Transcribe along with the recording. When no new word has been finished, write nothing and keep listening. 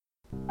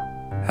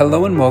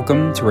Hello and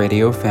welcome to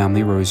Radio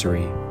Family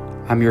Rosary.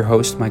 I'm your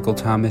host, Michael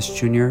Thomas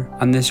Jr.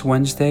 on this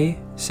Wednesday,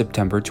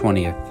 September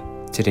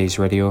 20th. Today's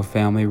Radio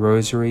Family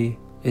Rosary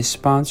is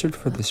sponsored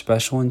for the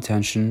special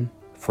intention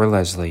for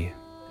Leslie.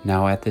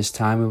 Now at this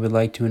time, we would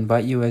like to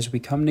invite you as we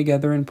come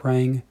together in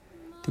praying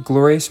the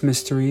glorious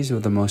mysteries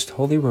of the Most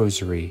Holy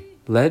Rosary,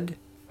 led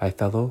by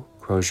fellow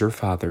Crozier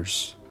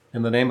Fathers.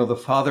 In the name of the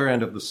Father,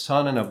 and of the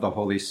Son, and of the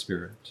Holy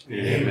Spirit.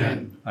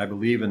 Amen. I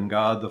believe in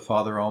God, the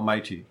Father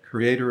Almighty,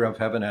 creator of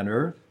heaven and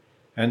earth,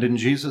 and in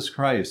Jesus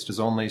Christ, his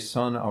only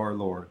Son, our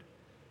Lord,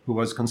 who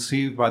was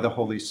conceived by the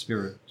Holy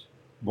Spirit,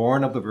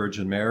 born of the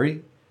Virgin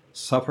Mary,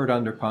 suffered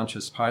under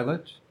Pontius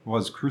Pilate,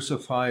 was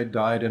crucified,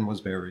 died, and was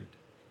buried.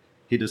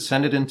 He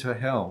descended into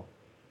hell.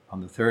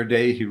 On the third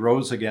day he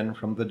rose again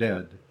from the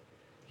dead.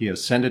 He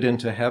ascended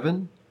into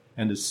heaven,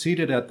 and is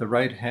seated at the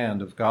right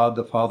hand of God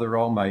the Father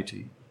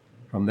Almighty.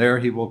 From there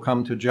he will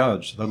come to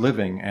judge the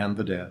living and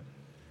the dead.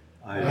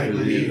 I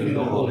believe in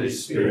the Holy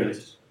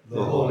Spirit,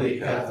 the Holy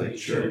Catholic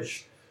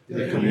Church,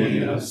 the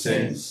communion of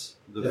saints,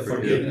 the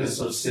forgiveness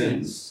of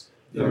sins,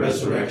 the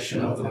resurrection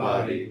of the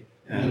body,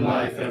 and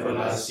life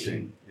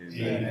everlasting.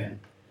 Amen.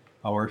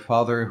 Our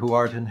Father, who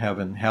art in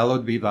heaven,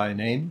 hallowed be thy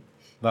name.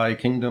 Thy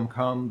kingdom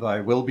come,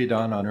 thy will be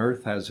done on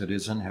earth as it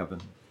is in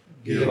heaven.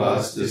 Give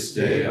us this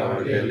day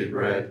our daily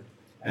bread,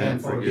 and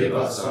forgive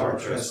us our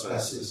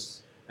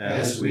trespasses,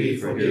 as we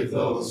forgive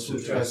those who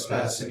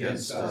trespass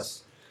against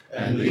us.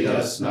 And lead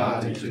us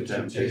not into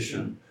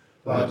temptation,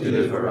 but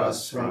deliver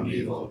us from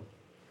evil.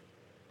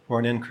 For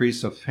an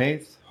increase of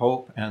faith,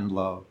 hope, and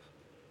love.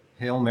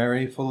 Hail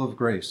Mary, full of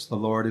grace, the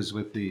Lord is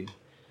with thee.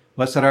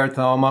 Blessed art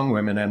thou among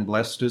women, and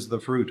blessed is the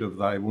fruit of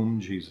thy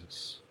womb,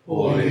 Jesus.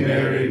 Holy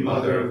Mary,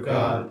 Mother of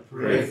God,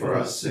 pray for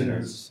us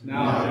sinners,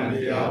 now and at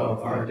the hour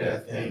of our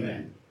death.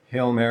 Amen.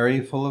 Hail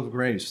Mary, full of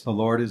grace, the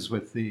Lord is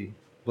with thee.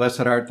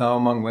 Blessed art thou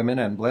among women,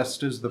 and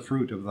blessed is the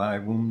fruit of thy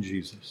womb,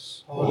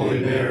 Jesus.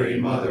 Holy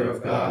Mary, Mother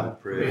of God,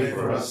 pray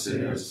for us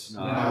sinners,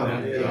 now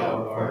and at the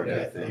hour of our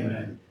death.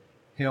 Amen.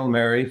 Hail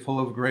Mary, full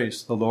of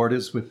grace, the Lord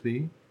is with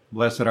thee.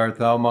 Blessed art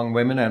thou among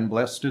women, and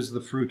blessed is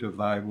the fruit of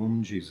thy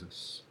womb,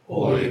 Jesus.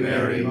 Holy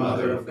Mary,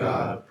 Mother of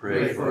God,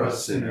 pray for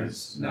us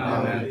sinners,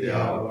 now and at the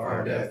hour of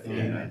our death.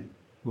 Amen.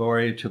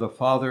 Glory to the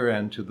Father,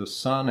 and to the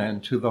Son,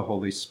 and to the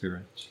Holy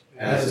Spirit.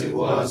 As it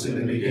was in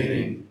the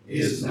beginning,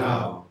 is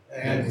now,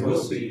 and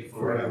will be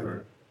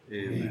forever.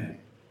 Amen.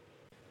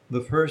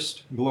 The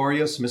first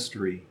glorious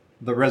mystery,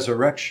 the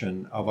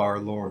resurrection of our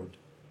Lord.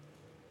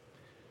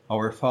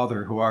 Our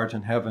Father, who art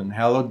in heaven,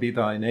 hallowed be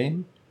thy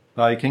name.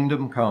 Thy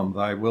kingdom come,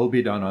 thy will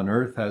be done on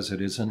earth as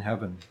it is in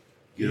heaven.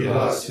 Give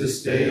us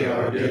this day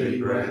our daily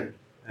bread,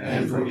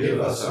 and forgive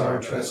us our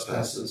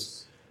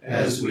trespasses,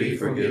 as we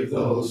forgive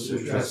those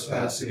who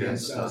trespass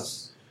against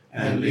us.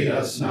 And lead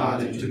us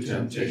not into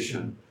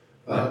temptation,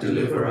 but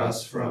deliver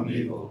us from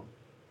evil.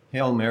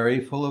 Hail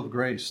Mary, full of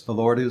grace, the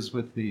Lord is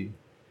with thee.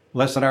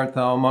 Blessed art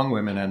thou among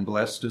women, and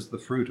blessed is the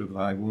fruit of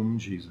thy womb,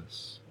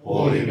 Jesus.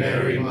 Holy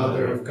Mary,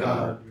 Mother of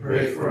God,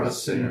 pray for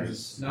us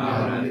sinners,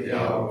 now and at the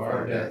hour of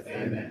our death.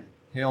 Amen.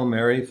 Hail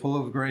Mary, full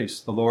of grace,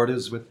 the Lord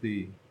is with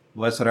thee.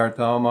 Blessed art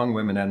thou among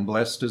women, and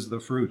blessed is the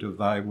fruit of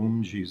thy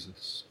womb,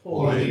 Jesus.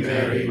 Holy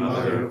Mary,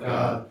 Mother of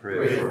God,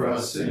 pray for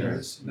us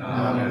sinners,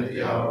 now and at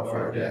the hour of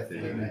our death.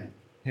 Amen.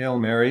 Hail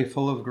Mary,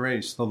 full of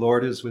grace, the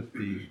Lord is with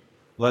thee.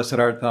 Blessed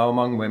art thou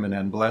among women,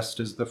 and blessed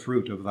is the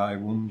fruit of thy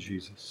womb,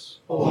 Jesus.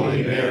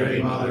 Holy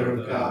Mary, Mother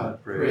of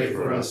God, pray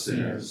for us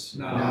sinners,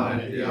 now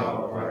and at the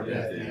hour of our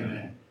death.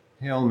 Amen.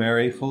 Hail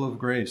Mary, full of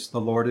grace, the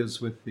Lord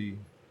is with thee.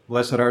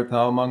 Blessed art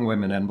thou among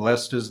women, and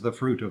blessed is the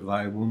fruit of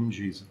thy womb,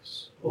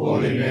 Jesus.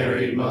 Holy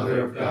Mary,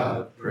 Mother of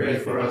God, pray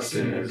for us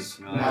sinners,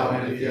 now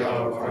and at the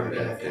hour of our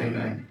death.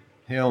 Amen.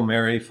 Hail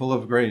Mary, full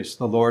of grace,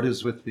 the Lord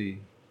is with thee.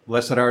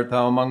 Blessed art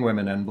thou among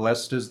women, and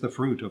blessed is the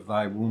fruit of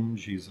thy womb,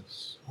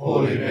 Jesus.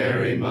 Holy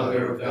Mary,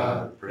 Mother of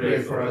God,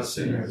 pray for us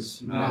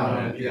sinners, now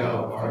and at the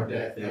hour of our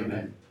death.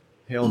 Amen.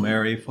 Hail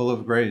Mary, full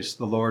of grace,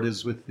 the Lord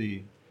is with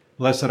thee.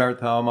 Blessed art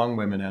thou among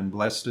women, and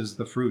blessed is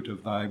the fruit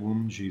of thy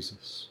womb,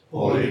 Jesus.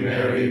 Holy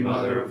Mary,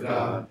 Mother of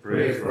God,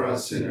 pray for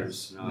us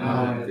sinners,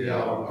 now and at the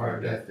hour of our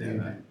death.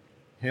 Amen.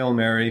 Hail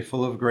Mary,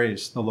 full of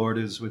grace, the Lord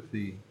is with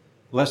thee.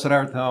 Blessed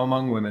art thou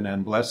among women,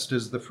 and blessed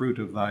is the fruit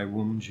of thy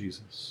womb,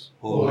 Jesus.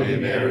 Holy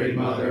Mary,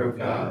 Mother of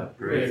God,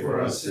 pray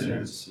for us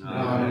sinners,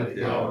 now and at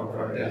the hour of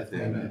our death.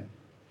 Amen.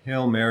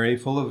 Hail Mary,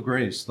 full of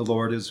grace, the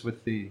Lord is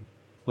with thee.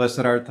 Blessed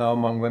art thou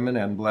among women,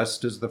 and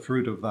blessed is the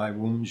fruit of thy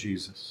womb,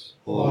 Jesus.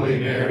 Holy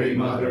Mary,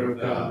 Mother of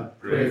God,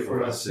 pray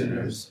for us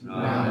sinners,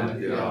 now and at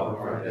the hour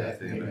of our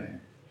death.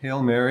 Amen.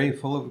 Hail Mary,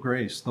 full of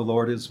grace, the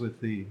Lord is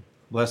with thee.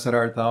 Blessed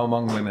art thou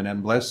among women,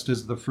 and blessed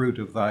is the fruit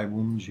of thy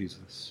womb,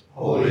 Jesus.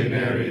 Holy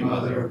Mary,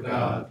 Mother of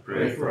God,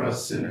 pray for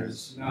us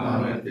sinners,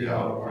 now and at the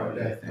hour of our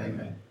death.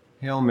 Amen.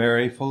 Hail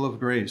Mary, full of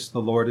grace, the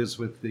Lord is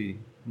with thee.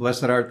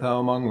 Blessed art thou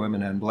among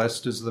women, and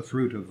blessed is the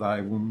fruit of thy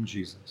womb,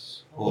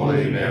 Jesus.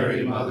 Holy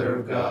Mary, Mother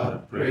of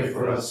God, pray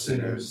for us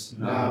sinners,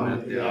 now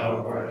and at the hour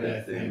of our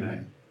death.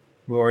 Amen.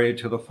 Glory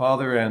to the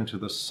Father, and to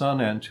the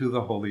Son, and to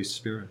the Holy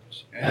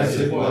Spirit. As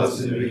it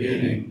was in the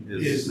beginning,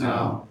 is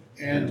now,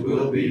 and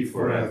will be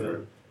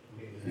forever.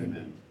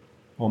 Amen.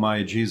 O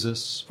my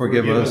Jesus,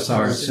 forgive us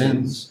our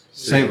sins,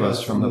 save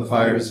us from the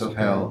fires of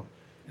hell,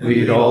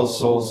 lead all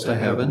souls to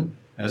heaven,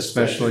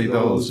 especially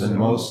those in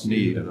most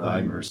need of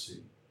thy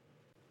mercy.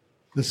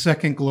 The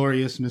second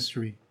glorious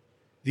mystery,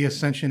 the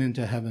Ascension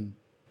into heaven.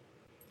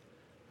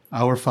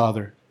 Our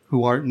Father,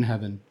 who art in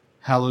heaven,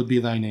 hallowed be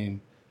thy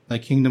name. Thy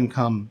kingdom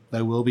come,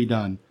 thy will be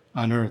done,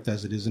 on earth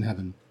as it is in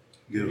heaven.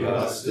 Give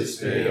us this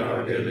day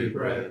our daily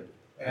bread,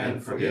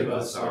 and forgive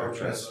us our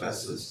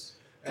trespasses,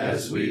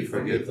 as we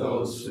forgive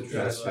those who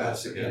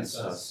trespass against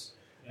us.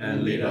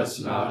 And lead us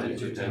not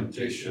into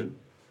temptation,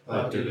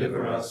 but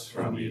deliver us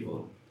from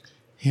evil.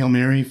 Hail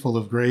Mary, full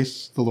of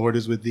grace, the Lord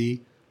is with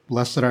thee.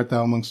 Blessed art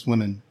thou amongst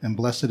women, and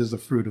blessed is the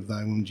fruit of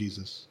thy womb,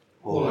 Jesus.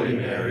 Holy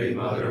Mary,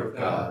 Mother of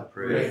God,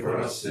 pray for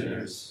us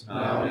sinners,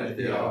 now and at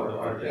the hour of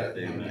our death.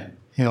 Amen.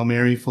 Hail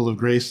Mary, full of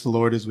grace, the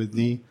Lord is with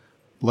thee.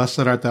 Blessed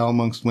art thou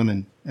amongst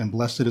women, and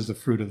blessed is the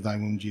fruit of thy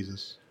womb,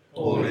 Jesus.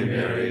 Holy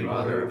Mary,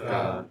 Mother of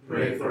God,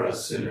 pray for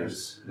us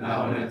sinners,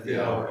 now and at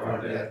the hour of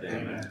our death.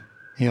 Amen.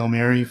 Hail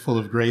Mary, full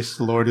of grace,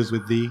 the Lord is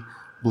with thee.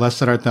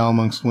 Blessed art thou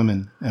amongst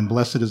women, and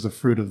blessed is the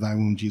fruit of thy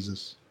womb,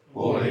 Jesus.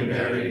 Holy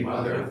Mary,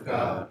 Mother of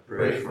God,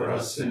 pray for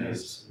us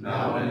sinners,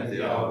 now and at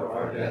the hour of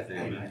our death.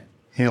 Amen.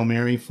 Hail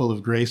Mary, full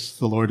of grace,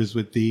 the Lord is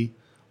with thee.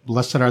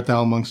 Blessed art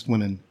thou amongst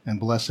women, and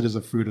blessed is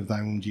the fruit of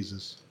thy womb,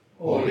 Jesus.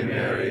 Holy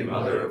Mary,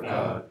 Mother of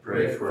God,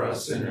 pray for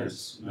us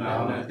sinners,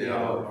 now and at the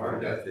hour of our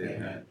death.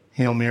 Amen.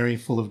 Hail Mary,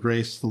 full of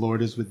grace, the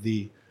Lord is with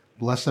thee.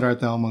 Blessed art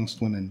thou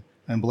amongst women,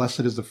 and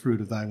blessed is the fruit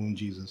of thy womb,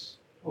 Jesus.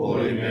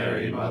 Holy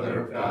Mary,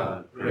 Mother of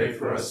God, pray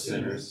for us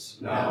sinners,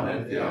 now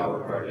and at the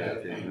hour of our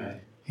death.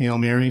 Amen. Hail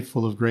Mary,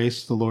 full of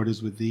grace, the Lord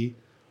is with thee.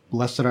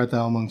 Blessed art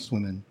thou amongst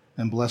women,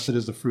 and blessed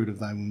is the fruit of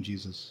thy womb,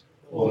 Jesus.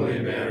 Holy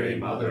Mary,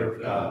 Mother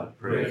of God,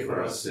 pray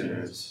for us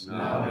sinners,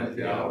 now and at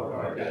the hour of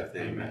our death.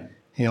 Amen.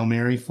 Hail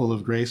Mary, full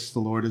of grace, the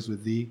Lord is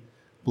with thee.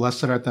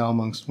 Blessed art thou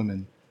amongst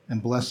women,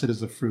 and blessed is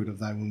the fruit of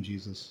thy womb,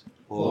 Jesus.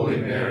 Holy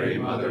Mary,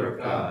 Mother of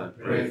God,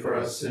 pray for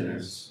us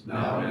sinners,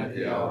 now and at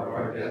the hour of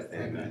our death.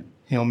 Amen.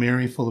 Hail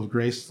Mary, full of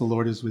grace, the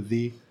Lord is with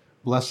thee.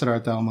 Blessed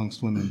art thou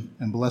amongst women,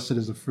 and blessed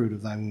is the fruit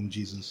of thy womb,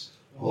 Jesus.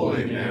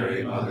 Holy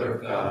Mary, Mother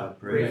of God,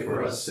 pray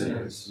for us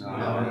sinners,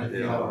 now and at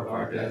the hour of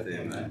our death.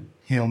 Amen.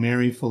 Hail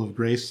Mary, full of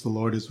grace, the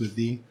Lord is with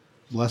thee.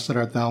 Blessed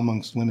art thou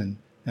amongst women,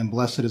 and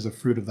blessed is the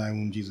fruit of thy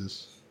womb,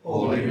 Jesus.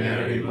 Holy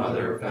Mary,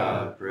 Mother of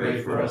God,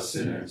 pray for us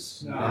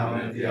sinners, now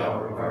and at the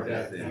hour of our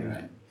death.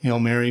 Amen. Hail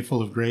Mary,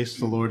 full of grace,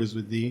 the Lord is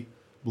with thee.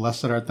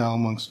 Blessed art thou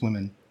amongst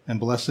women, and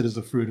blessed is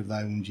the fruit of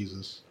thy womb,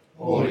 Jesus.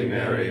 Holy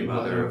Mary,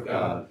 Mother of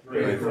God,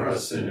 pray for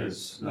us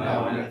sinners,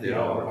 now and at the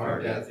hour of our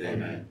death.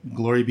 Amen.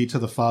 Glory be to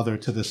the Father,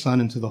 to the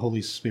Son, and to the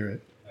Holy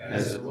Spirit.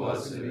 As it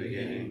was in the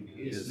beginning,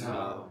 is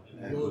now,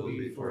 and will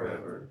be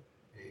forever.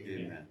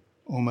 Amen.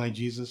 O my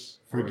Jesus,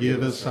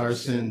 forgive us our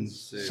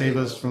sins, save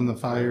us from the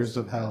fires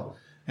of hell,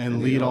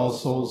 and lead all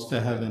souls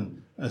to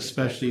heaven,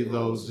 especially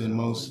those in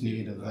most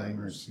need of thy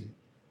mercy.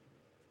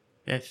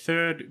 The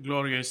third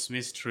glorious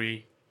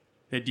mystery,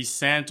 the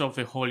descent of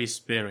the Holy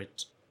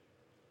Spirit.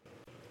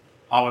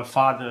 Our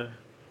Father,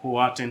 who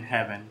art in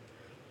heaven,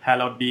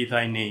 hallowed be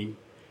thy name.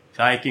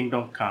 Thy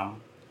kingdom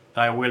come,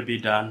 thy will be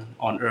done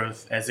on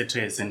earth as it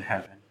is in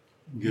heaven.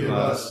 Give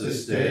us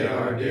this day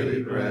our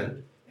daily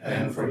bread,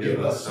 and forgive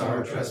us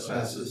our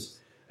trespasses,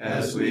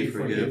 as we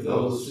forgive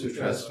those who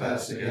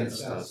trespass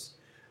against us.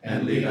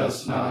 And lead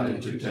us not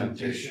into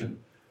temptation,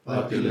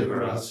 but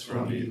deliver us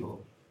from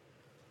evil.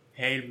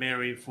 Hail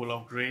Mary, full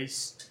of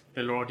grace,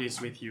 the Lord is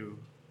with you.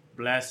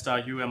 Blessed are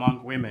you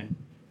among women,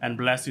 and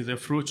blessed is the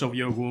fruit of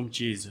your womb,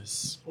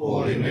 Jesus.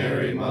 Holy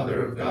Mary,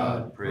 Mother of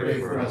God, pray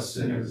for us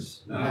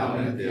sinners, now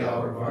and at the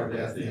hour of our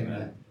death.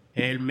 Amen.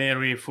 Hail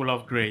Mary, full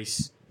of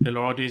grace, the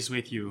Lord is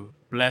with you.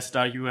 Blessed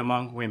are you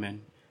among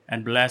women,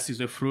 and blessed is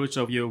the fruit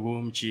of your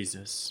womb,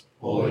 Jesus.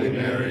 Holy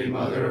Mary,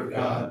 Mother of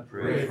God,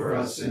 pray for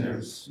us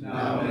sinners,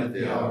 now and at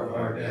the hour of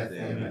our death.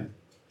 Amen.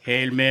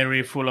 Hail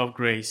Mary, full of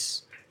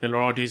grace, the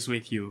Lord is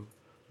with you.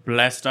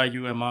 Blessed are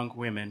you among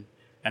women,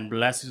 and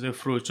blessed is the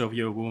fruit of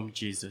your womb,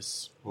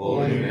 Jesus.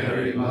 Holy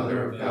Mary,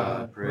 Mother of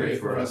God, pray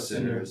for us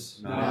sinners,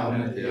 now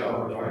and at the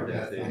hour of our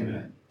death.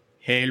 Amen.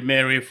 Hail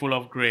Mary, full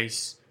of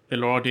grace, the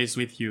Lord is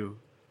with you.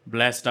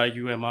 Blessed are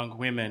you among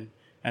women,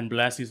 and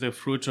blessed is the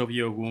fruit of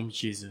your womb,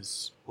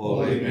 Jesus.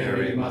 Holy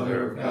Mary,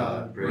 Mother of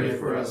God, pray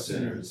for us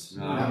sinners,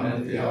 now and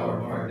at the hour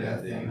of our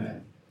death.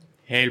 Amen.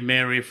 Hail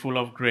Mary, full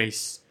of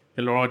grace,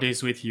 the Lord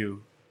is with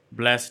you.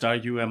 Blessed are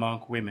you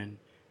among women,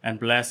 and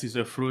blessed is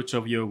the fruit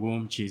of your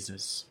womb,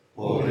 Jesus.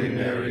 Holy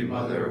Mary,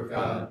 Mother of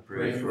God,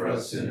 pray for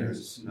us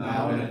sinners,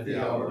 now and at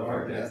the hour of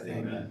our death.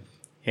 Amen.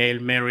 Hail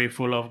Mary,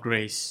 full of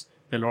grace,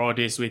 the Lord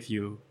is with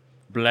you.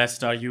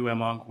 Blessed are you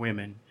among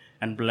women,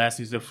 and blessed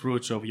is the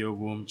fruit of your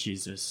womb,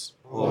 Jesus.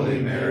 Holy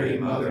Mary,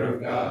 Mother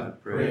of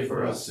God, pray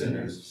for us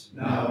sinners,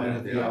 now and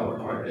at the hour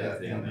of our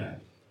death.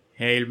 Amen.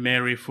 Hail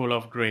Mary, full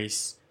of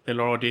grace, the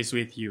Lord is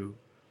with you.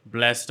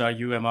 Blessed are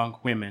you among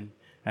women,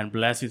 and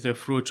blessed is the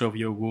fruit of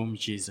your womb,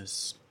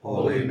 Jesus.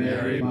 Holy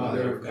Mary,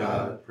 Mother of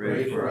God,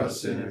 pray for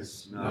us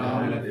sinners,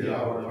 now and at the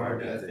hour of our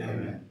death.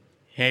 Amen.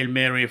 Hail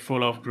Mary,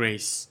 full of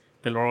grace,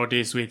 the Lord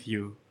is with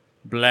you.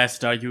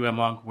 Blessed are you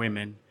among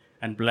women,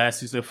 and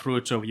blessed is the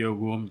fruit of your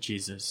womb,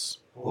 Jesus.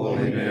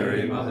 Holy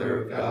Mary,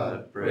 Mother of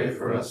God, pray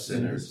for us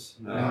sinners,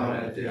 now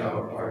and at the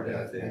hour of our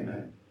death.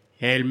 Amen.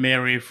 Hail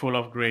Mary, full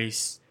of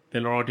grace, the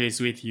Lord is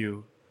with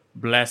you.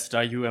 Blessed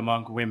are you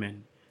among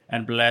women,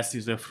 and blessed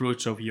is the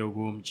fruit of your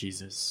womb,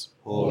 Jesus.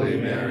 Holy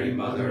Mary,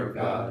 Mother of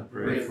God,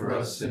 pray for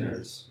us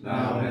sinners,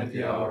 now and at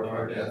the hour of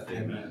our death.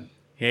 Amen.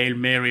 Hail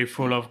Mary,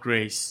 full of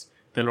grace,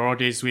 the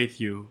Lord is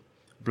with you.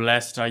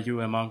 Blessed are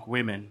you among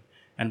women,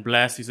 and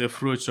blessed is the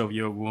fruit of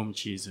your womb,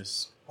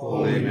 Jesus.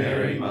 Holy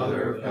Mary,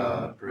 Mother of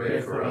God,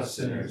 pray for us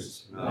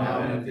sinners, now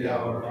and at the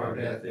hour of our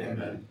death.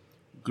 Amen.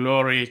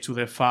 Glory to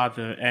the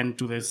Father, and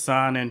to the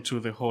Son, and to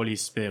the Holy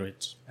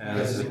Spirit.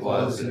 As it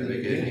was in the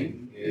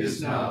beginning,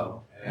 is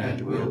now,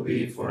 and will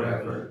be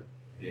forever.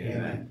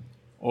 Amen.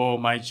 O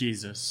my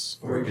Jesus,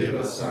 Forgive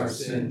us our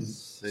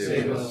sins,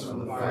 save us from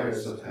the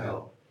fires of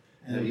hell,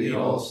 and lead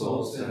all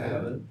souls to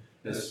heaven,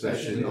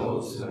 especially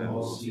those who have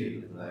most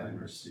need of thy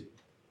mercy.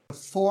 The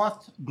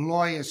fourth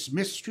glorious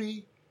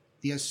mystery,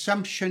 the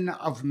Assumption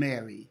of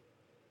Mary.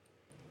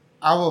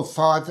 Our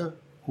Father,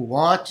 who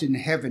art in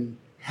heaven,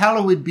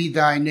 hallowed be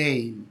thy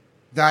name.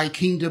 Thy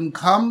kingdom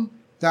come,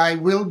 thy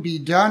will be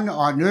done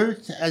on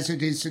earth as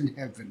it is in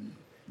heaven.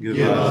 Give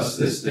us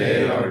this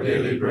day our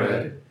daily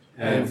bread,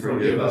 and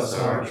forgive us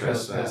our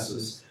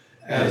trespasses,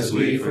 as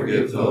we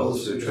forgive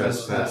those who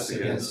trespass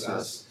against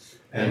us.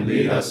 And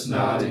lead us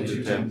not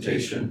into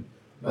temptation,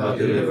 but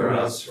deliver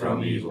us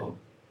from evil.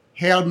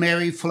 Hail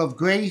Mary, full of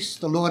grace,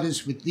 the Lord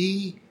is with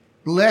thee.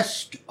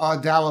 Blessed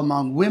art thou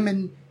among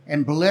women,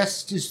 and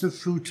blessed is the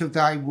fruit of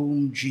thy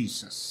womb,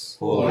 Jesus.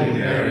 Holy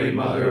Mary,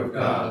 Mother of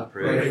God,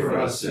 pray for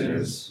us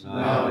sinners,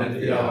 now and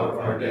at the hour of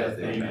our death.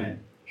 Amen.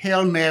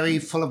 Hail Mary,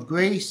 full of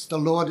grace, the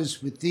Lord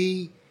is with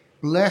thee.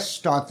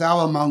 Blessed art thou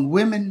among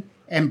women,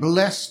 and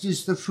blessed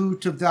is the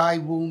fruit of thy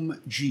womb,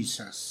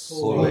 Jesus.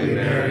 Holy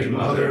Mary,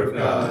 Mother of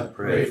God,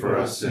 pray for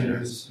us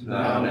sinners,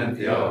 now and at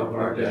the hour of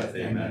our death.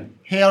 Amen.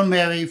 Hail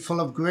Mary, full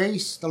of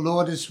grace, the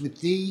Lord is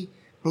with thee.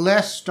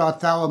 Blessed art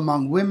thou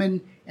among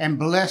women, and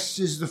blessed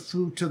is the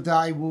fruit of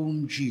thy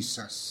womb,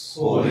 Jesus.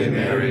 Holy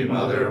Mary,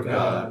 Mother of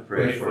God,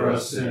 pray for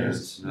us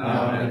sinners,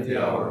 now and at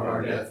the hour of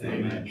our death.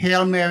 Amen.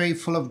 Hail Mary,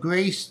 full of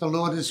grace, the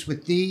Lord is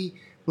with thee.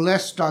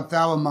 Blessed art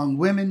thou among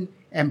women,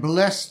 and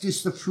blessed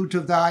is the fruit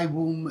of thy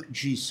womb,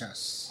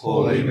 Jesus.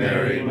 Holy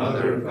Mary,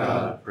 Mother of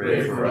God,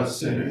 pray for us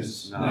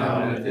sinners,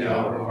 now and at the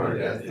hour of our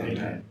death.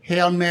 Amen.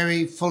 Hail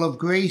Mary, full of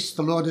grace,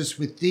 the Lord is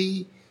with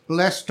thee.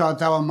 Blessed art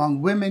thou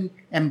among women,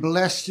 and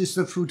blessed is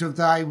the fruit of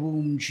thy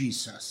womb,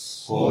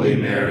 Jesus. Holy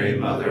Mary,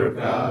 Mother of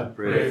God,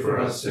 pray for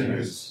us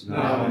sinners,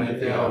 now and at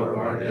the hour of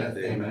our death.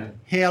 Amen.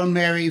 Hail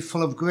Mary,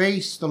 full of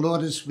grace, the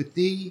Lord is with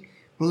thee.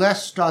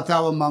 Blessed art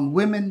thou among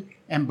women,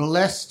 and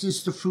blessed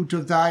is the fruit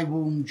of thy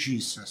womb,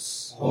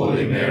 Jesus.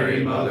 Holy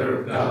Mary, Mother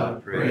of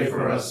God, pray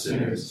for us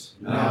sinners,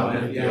 now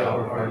and at the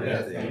hour of our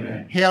death.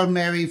 Amen. Hail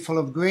Mary, full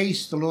of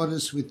grace, the Lord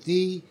is with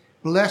thee.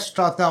 Blessed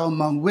art thou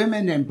among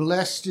women, and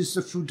blessed is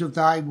the fruit of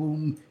thy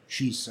womb,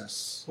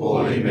 Jesus.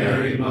 Holy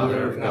Mary,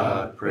 Mother of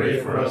God, pray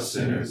for us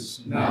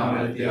sinners, now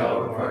and at the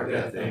hour of our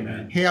death.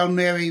 Amen. Hail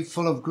Mary,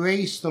 full of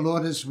grace, the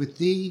Lord is with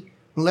thee.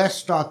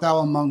 Blessed art thou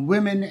among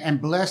women, and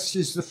blessed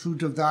is the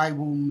fruit of thy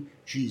womb,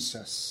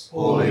 Jesus.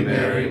 Holy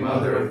Mary,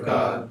 Mother of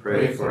God,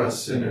 pray for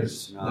us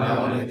sinners,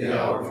 now and at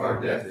the hour of our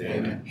death.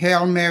 Amen.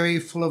 Hail Mary,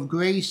 full of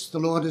grace, the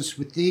Lord is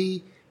with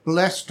thee.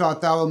 Blessed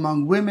art thou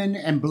among women,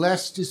 and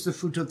blessed is the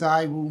fruit of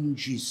thy womb,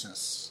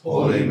 Jesus.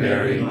 Holy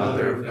Mary,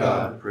 Mother of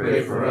God,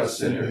 pray for us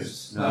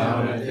sinners,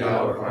 now and at the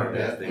hour of our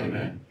death.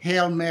 Amen.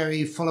 Hail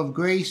Mary, full of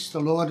grace, the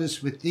Lord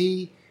is with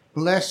thee.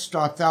 Blessed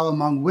art thou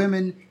among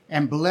women,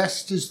 and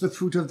blessed is the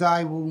fruit of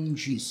thy womb,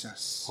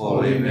 Jesus.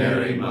 Holy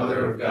Mary,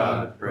 Mother of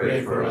God,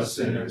 pray for us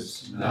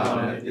sinners, now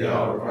and at the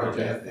hour of our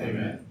death.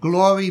 Amen.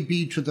 Glory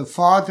be to the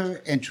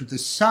Father, and to the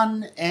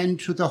Son, and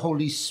to the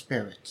Holy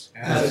Spirit.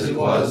 As it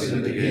was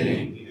in the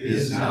beginning,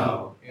 is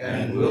now,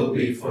 and will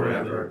be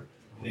forever.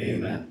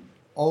 Amen.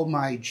 O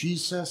my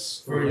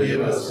Jesus,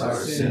 forgive us our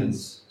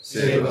sins,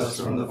 save us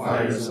from the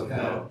fires of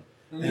hell,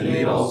 and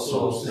lead all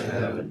souls to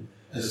heaven,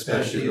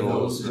 especially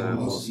those who have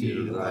most need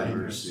of thy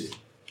mercy.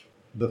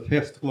 The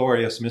fifth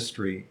glorious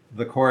mystery,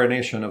 the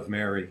coronation of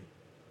Mary.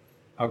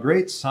 A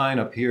great sign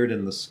appeared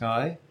in the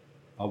sky,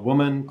 a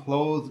woman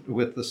clothed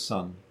with the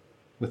sun,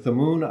 with the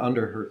moon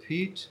under her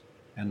feet,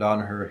 and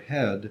on her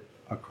head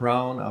a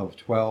crown of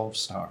 12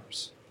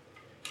 stars.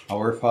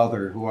 Our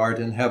Father, who art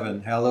in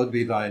heaven, hallowed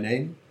be thy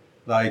name.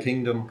 Thy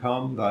kingdom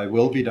come, thy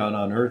will be done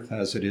on earth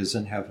as it is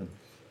in heaven.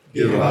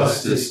 Give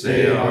us this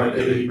day our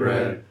daily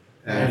bread,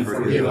 and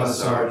forgive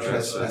us our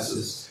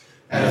trespasses,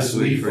 as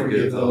we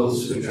forgive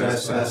those who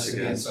trespass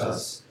against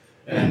us.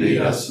 And lead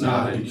us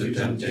not into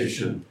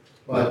temptation,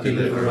 but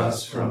deliver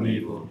us from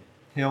evil.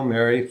 Hail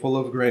Mary, full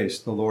of grace,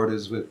 the Lord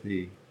is with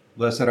thee.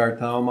 Blessed art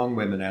thou among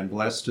women, and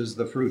blessed is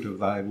the fruit of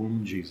thy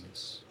womb,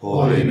 Jesus.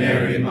 Holy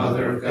Mary,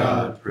 Mother of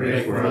God,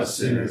 pray for us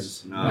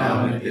sinners,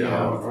 now and at the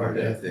hour of our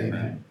death.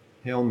 Amen.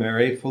 Hail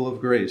Mary, full of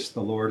grace,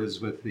 the Lord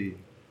is with thee.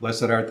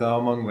 Blessed art thou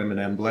among women,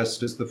 and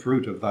blessed is the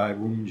fruit of thy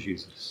womb,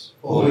 Jesus.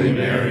 Holy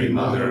Mary,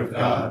 Mother of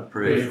God,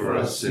 pray for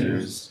us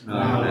sinners,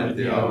 now and at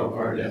the hour of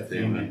our death.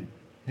 Amen.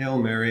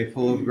 Hail Mary,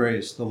 full of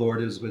grace, the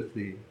Lord is with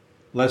thee.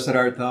 Blessed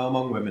art thou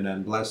among women,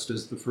 and blessed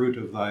is the fruit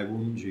of thy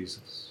womb,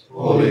 Jesus.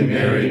 Holy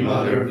Mary,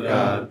 Mother of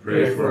God,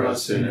 pray for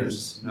us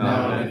sinners,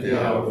 now and at the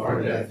hour of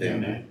our death.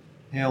 Amen.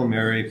 Hail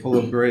Mary, full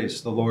of grace,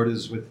 the Lord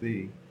is with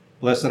thee.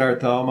 Blessed art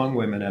thou among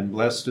women, and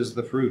blessed is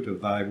the fruit of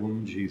thy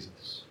womb,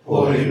 Jesus.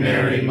 Holy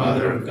Mary,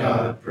 Mother of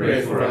God,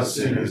 pray for us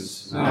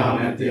sinners, now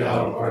and at the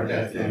hour of our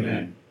death.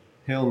 Amen.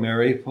 Hail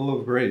Mary, full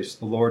of grace,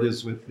 the Lord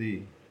is with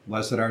thee.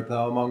 Blessed art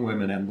thou among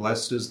women, and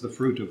blessed is the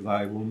fruit of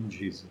thy womb,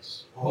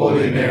 Jesus.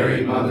 Holy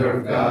Mary, Mother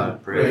of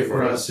God, pray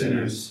for us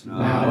sinners,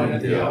 now and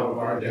at the hour of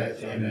our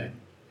death. Amen.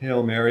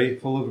 Hail Mary,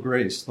 full of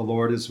grace, the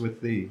Lord is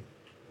with thee.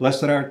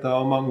 Blessed art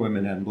thou among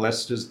women, and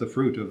blessed is the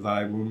fruit of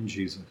thy womb,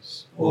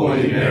 Jesus.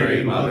 Holy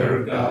Mary, Mother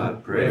of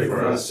God, pray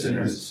for us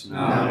sinners,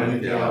 now and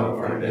at the hour of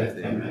our death.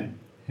 Amen.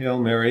 Hail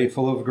Mary,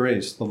 full of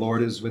grace, the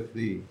Lord is with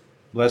thee.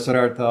 Blessed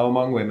art thou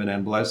among women,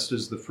 and blessed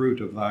is the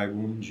fruit of thy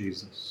womb,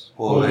 Jesus.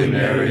 Holy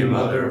Mary,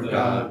 Mother of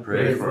God,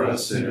 pray for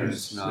us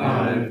sinners,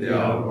 now and at the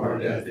hour of our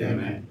death.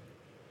 Amen.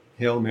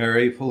 Hail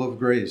Mary, full of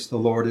grace, the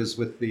Lord is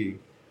with thee.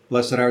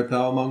 Blessed art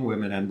thou among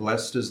women, and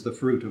blessed is the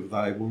fruit of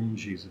thy womb,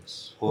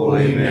 Jesus.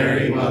 Holy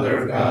Mary, Mother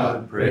of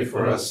God, pray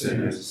for us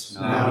sinners,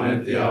 now and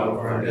at the hour of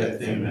our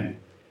death. Amen.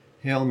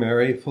 Hail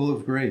Mary, full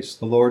of grace,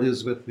 the Lord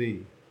is with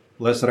thee.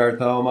 Blessed art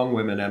thou among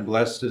women, and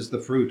blessed is the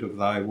fruit of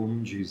thy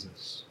womb,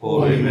 Jesus.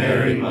 Holy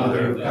Mary,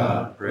 Mother of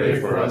God, pray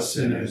for us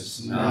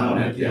sinners, now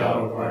and at the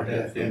hour of our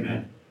death.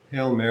 Amen.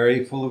 Hail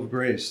Mary, full of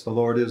grace, the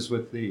Lord is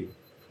with thee.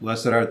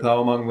 Blessed art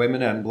thou among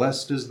women, and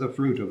blessed is the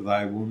fruit of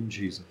thy womb,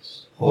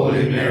 Jesus.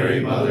 Holy Mary,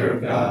 Mother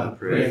of God,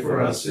 pray for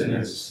us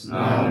sinners,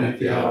 now and at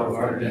the hour of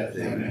our death.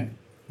 Amen.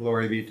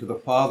 Glory be to the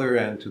Father,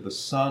 and to the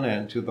Son,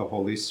 and to the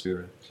Holy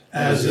Spirit.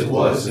 As it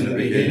was in the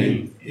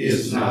beginning,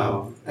 is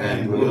now,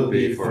 and will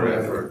be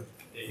forever.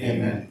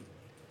 Amen.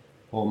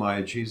 O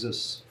my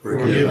Jesus,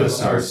 forgive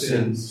us our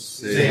sins,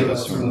 save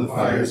us from the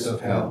fires of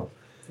hell,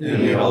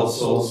 and lead all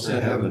souls to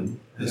heaven,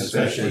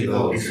 especially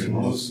those in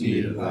most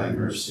need of thy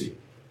mercy.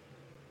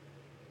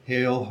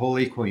 Hail,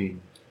 Holy Queen,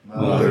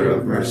 Mother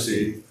of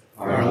mercy,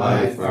 our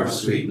life, our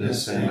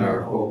sweetness, and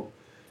our hope.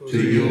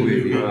 To you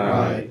we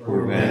cry,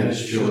 poor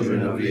banished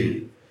children of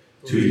Eve.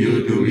 To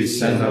you do we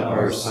send up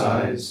our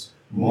sighs,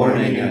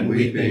 mourning and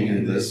weeping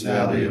in this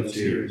valley of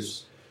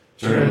tears.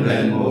 Turn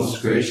then,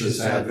 most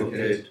gracious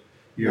Advocate,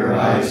 your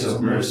eyes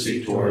of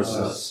mercy towards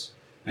us,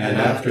 and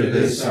after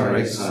this our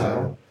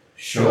exile,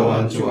 show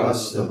unto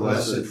us the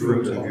blessed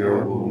fruit of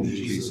your womb,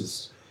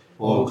 Jesus.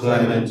 O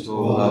clement,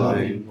 O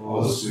loving,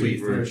 O sweet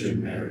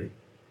Virgin Mary.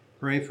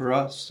 Pray for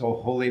us, O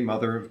Holy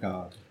Mother of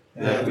God,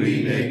 that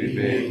we may be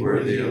made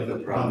worthy of the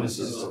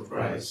promises of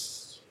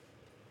Christ.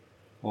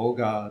 O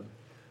God,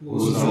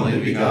 whose only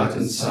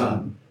begotten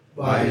Son,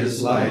 by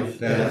his life,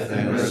 death,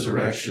 and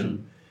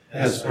resurrection,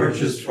 has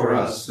purchased for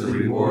us the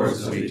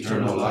rewards of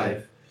eternal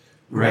life,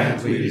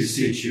 grant, we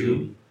beseech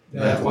you,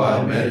 that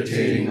while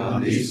meditating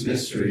on these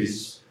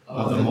mysteries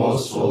of the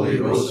most holy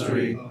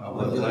rosary of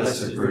the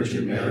Blessed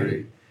Virgin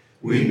Mary,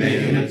 we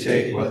may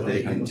imitate what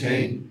they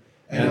contain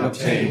and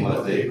obtain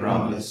what they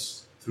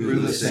promise, through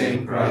the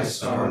same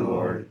Christ our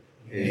Lord.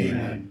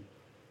 Amen.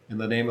 In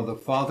the name of the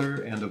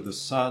Father, and of the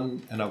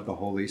Son, and of the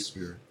Holy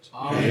Spirit.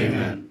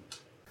 Amen.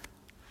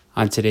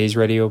 On today's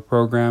radio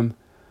program,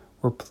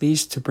 we're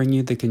pleased to bring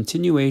you the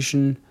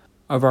continuation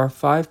of our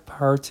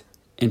 5-part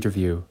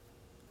interview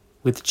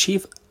with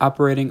Chief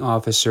Operating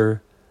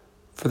Officer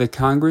for the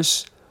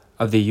Congress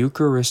of the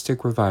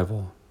Eucharistic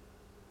Revival,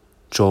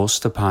 Joel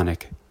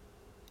Stepanek,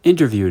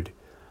 interviewed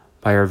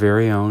by our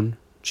very own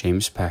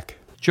James Peck.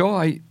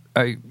 Joel,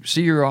 I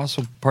see you're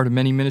also part of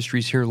many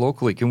ministries here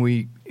locally. Can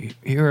we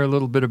hear a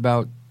little bit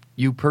about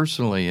you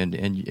personally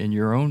and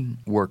your own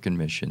work and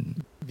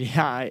mission?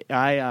 Yeah,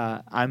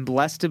 I'm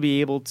blessed to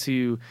be able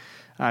to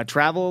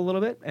travel a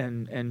little bit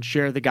and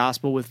share the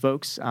gospel with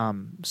folks.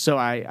 So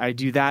I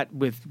do that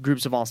with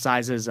groups of all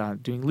sizes,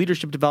 doing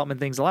leadership development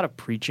things, a lot of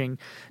preaching,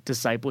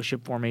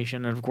 discipleship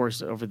formation, and of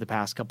course, over the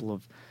past couple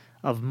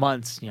of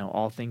months,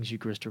 all things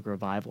Eucharistic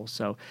revival.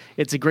 So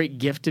it's a great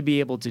gift to be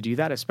able to do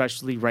that,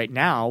 especially right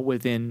now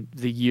within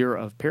the year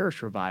of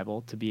parish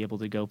revival, to be able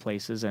to go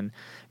places and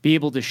be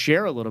able to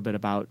share a little bit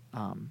about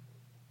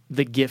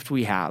the gift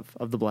we have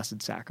of the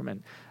Blessed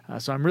Sacrament.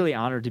 So I'm really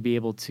honored to be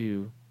able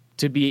to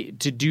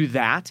do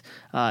that,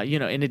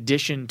 in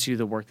addition to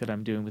the work that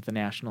I'm doing with the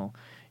National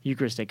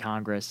Eucharistic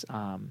Congress,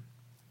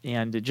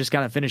 and it just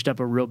kind of finished up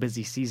a real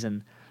busy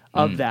season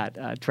of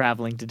that,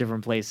 traveling to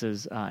different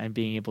places and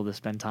being able to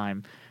spend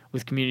time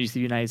with communities of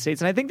the United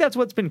States. And I think that's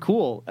what's been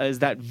cool, is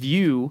that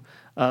view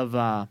of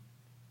a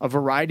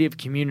variety of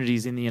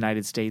communities in the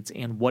United States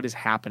and what is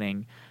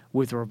happening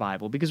with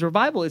revival, because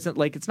revival it's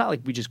not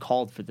like we just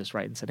called for this,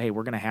 right, and said, hey,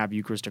 we're going to have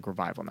Eucharistic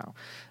revival now.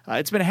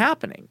 It's been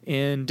happening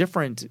in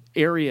different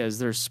areas.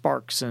 There's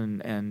sparks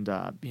and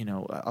kind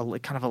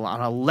of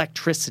an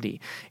electricity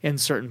in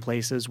certain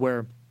places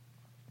where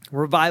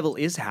revival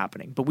is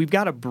happening, but we've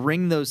got to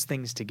bring those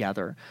things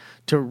together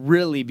to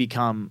really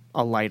become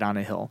a light on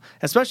a hill,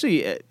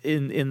 especially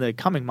in the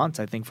coming months.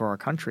 I think for our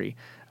country,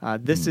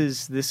 this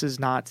is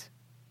not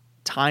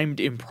timed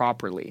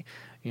improperly.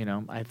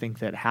 I think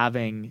that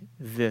having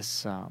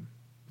this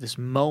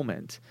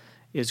moment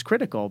is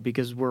critical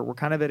because we're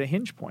kind of at a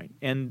hinge point,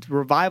 and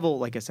revival,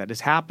 like I said,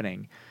 is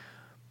happening.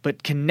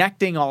 But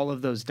connecting all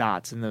of those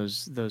dots and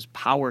those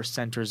power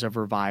centers of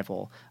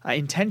revival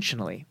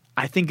intentionally,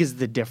 I think, is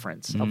the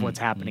difference of what's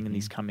happening in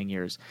these coming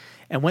years.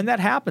 And when that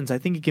happens, I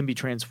think it can be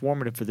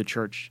transformative for the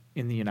church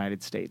in the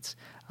United States,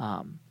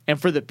 and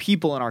for the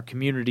people in our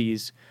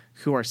communities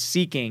who are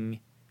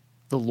seeking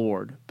the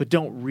Lord but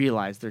don't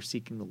realize they're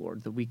seeking the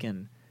Lord, that we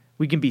can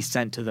be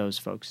sent to those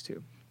folks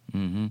too.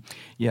 Mm-hmm.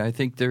 Yeah, I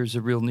think there's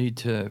a real need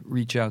to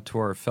reach out to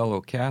our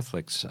fellow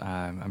Catholics.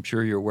 I'm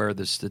sure you're aware of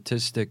the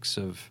statistics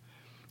of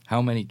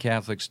how many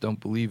Catholics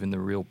don't believe in the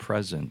real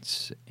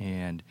presence,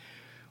 and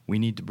we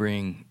need to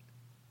bring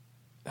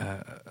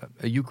a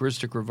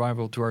Eucharistic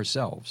revival to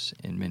ourselves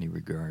in many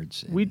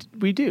regards. We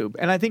do.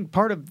 And I think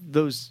part of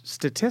those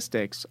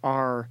statistics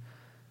are,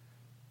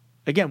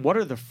 again, what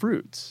are the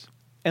fruits?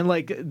 And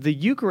like the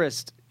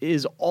Eucharist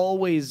is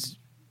always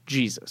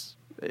Jesus.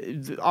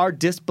 Our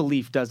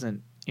disbelief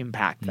doesn't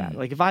impact that.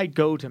 Like if I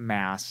go to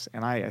Mass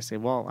and I say,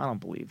 well, I don't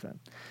believe that,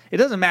 it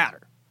doesn't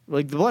matter.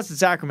 Like the Blessed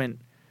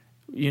Sacrament,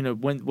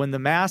 when the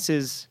Mass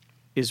is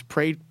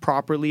prayed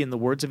properly and the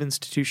words of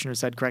institution are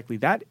said correctly,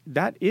 that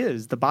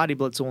is the body,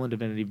 blood, soul, and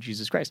divinity of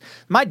Jesus Christ.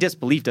 My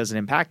disbelief doesn't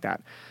impact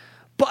that.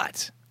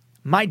 But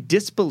my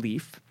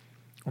disbelief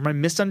or my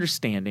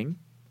misunderstanding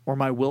or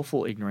my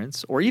willful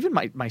ignorance or even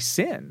my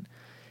sin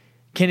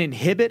can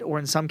inhibit or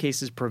in some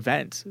cases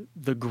prevent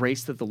the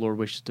grace that the Lord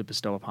wishes to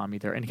bestow upon me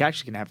there. And it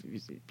actually can have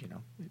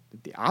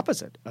the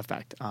opposite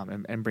effect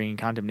and bringing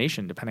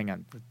condemnation depending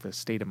on the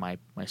state of my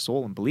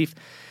soul and belief.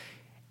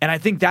 And I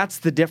think that's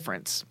the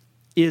difference,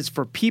 is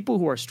for people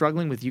who are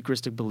struggling with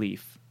Eucharistic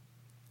belief,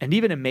 and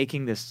even in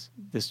making this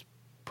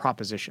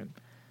proposition,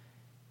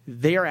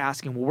 they are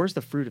asking, well, where's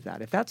the fruit of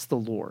that? If that's the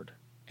Lord,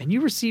 and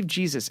you receive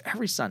Jesus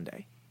every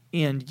Sunday,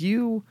 and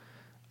you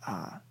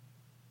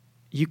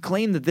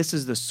claim that this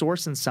is the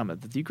source and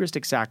summit, that the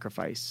Eucharistic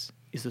sacrifice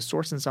is the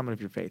source and summit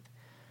of your faith,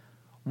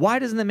 why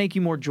doesn't that make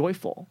you more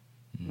joyful?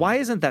 Why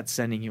isn't that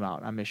sending you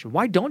out on mission?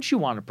 Why don't you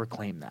want to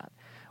proclaim that?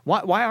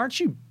 Why aren't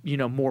you,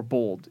 more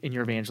bold in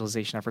your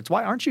evangelization efforts?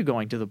 Why aren't you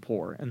going to the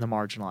poor and the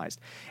marginalized?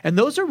 And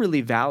those are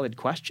really valid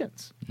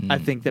questions, I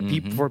think, that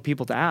for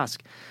people to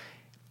ask.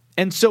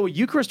 And so a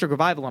Eucharistic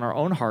revival in our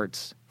own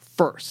hearts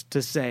first,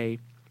 to say,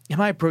 am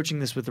I approaching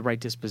this with the right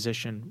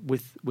disposition,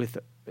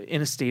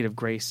 in a state of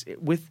grace,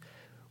 with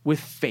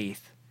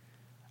faith,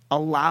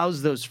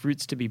 allows those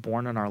fruits to be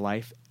born in our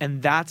life.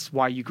 And that's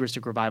why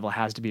Eucharistic revival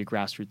has to be a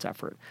grassroots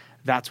effort.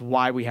 That's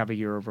why we have a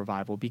year of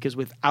revival, because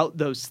without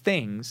those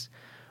things,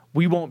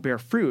 we won't bear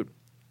fruit,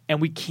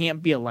 and we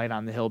can't be a light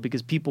on the hill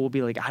because people will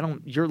be like,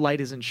 your light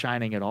isn't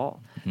shining at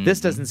all. This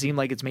doesn't seem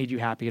like it's made you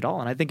happy at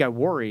all. And I think I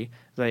worry,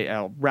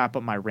 I'll wrap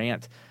up my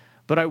rant,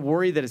 but I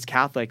worry that as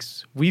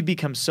Catholics, we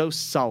become so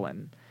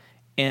sullen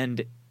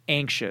and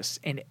anxious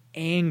and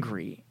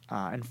angry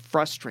and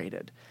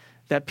frustrated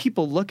that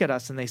people look at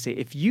us and they say,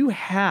 if you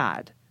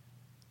had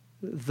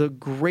the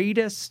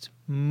greatest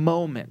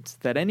moment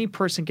that any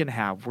person can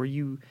have where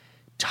you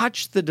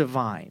touch the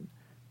divine,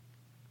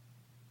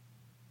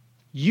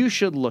 you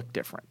should look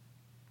different.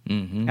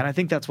 And I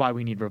think that's why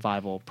we need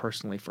revival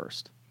personally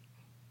first.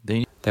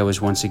 That was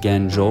once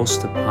again Joel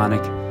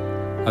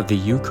Stepanek of the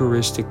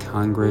Eucharistic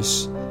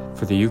Congress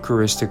for the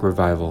Eucharistic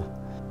Revival.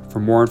 For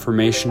more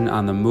information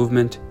on the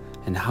movement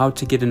and how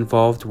to get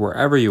involved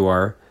wherever you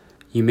are,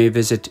 you may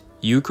visit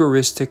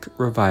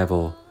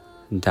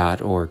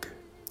eucharisticrevival.org.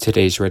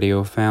 Today's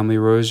Radio Family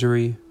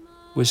Rosary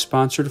was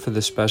sponsored for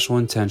the special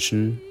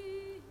intention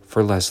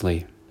for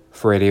Leslie.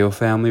 For Radio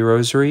Family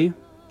Rosary,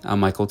 I'm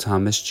Michael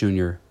Thomas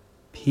Jr.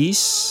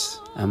 Peace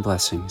and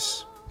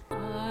blessings.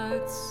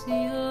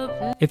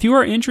 If you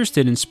are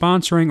interested in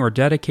sponsoring or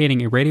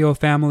dedicating a Radio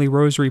Family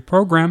Rosary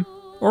program,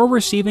 or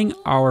receiving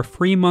our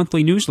free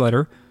monthly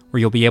newsletter, where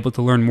you'll be able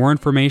to learn more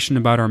information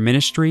about our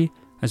ministry,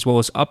 as well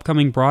as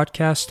upcoming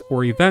broadcasts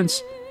or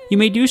events, you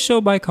may do so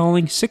by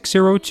calling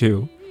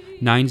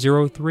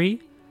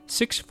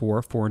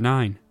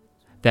 602-903-6449.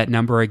 That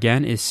number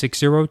again is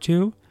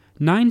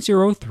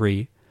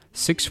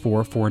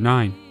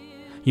 602-903-6449.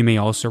 You may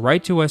also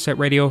write to us at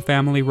Radio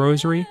Family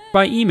Rosary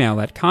by email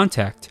at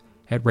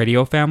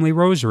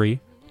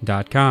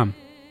contact@radiofamilyrosary.com.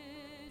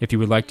 If you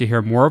would like to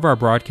hear more of our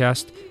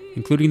broadcast,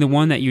 including the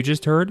one that you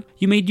just heard,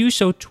 you may do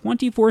so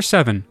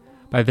 24/7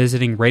 by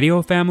visiting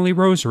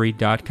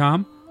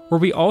radiofamilyrosary.com, where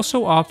we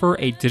also offer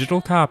a digital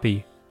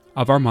copy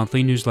of our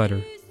monthly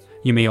newsletter.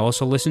 You may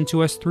also listen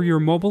to us through your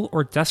mobile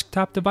or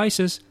desktop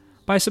devices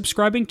by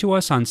subscribing to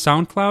us on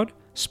SoundCloud,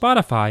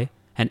 Spotify,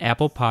 and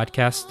Apple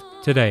Podcasts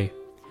today.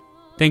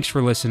 Thanks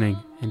for listening,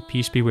 and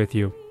peace be with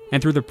you.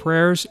 And through the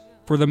prayers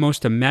for the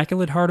most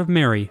immaculate heart of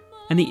Mary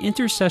and the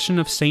intercession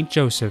of Saint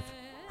Joseph,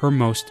 her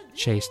most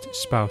chaste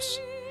spouse,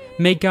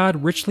 may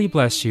God richly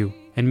bless you,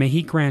 and may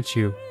He grant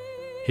you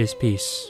His peace.